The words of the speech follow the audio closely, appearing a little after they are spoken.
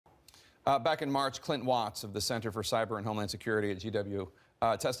Back in March, Clint Watts of the Center for Cyber and Homeland Security at GW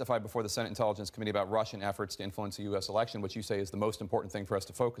testified before the Senate Intelligence Committee about Russian efforts to influence the U.S. election, which you say is the most important thing for us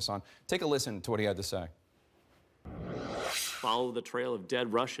to focus on. Take a listen to what he had to say. Follow the trail of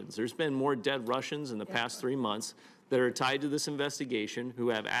dead Russians. There's been more dead Russians in the past 3 months that are tied to this investigation, who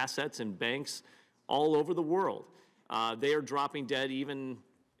have assets in banks all over the world. They are dropping dead even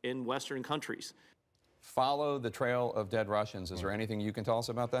in Western countries. Follow the trail of dead Russians. Is there anything you can tell us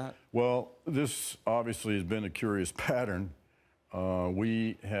about that? Well, this obviously has been a curious pattern.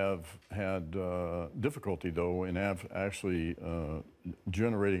 We have had difficulty, though, in actually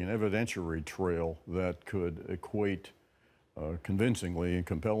generating an evidentiary trail that could equate convincingly and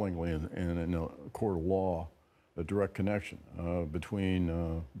compellingly in a court of law a direct connection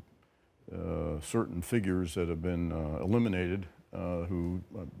between certain figures that have been eliminated who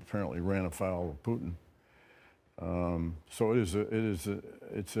apparently ran afoul of Putin. So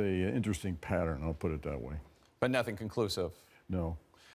it's a interesting pattern, I'll put it that way. But nothing conclusive. No.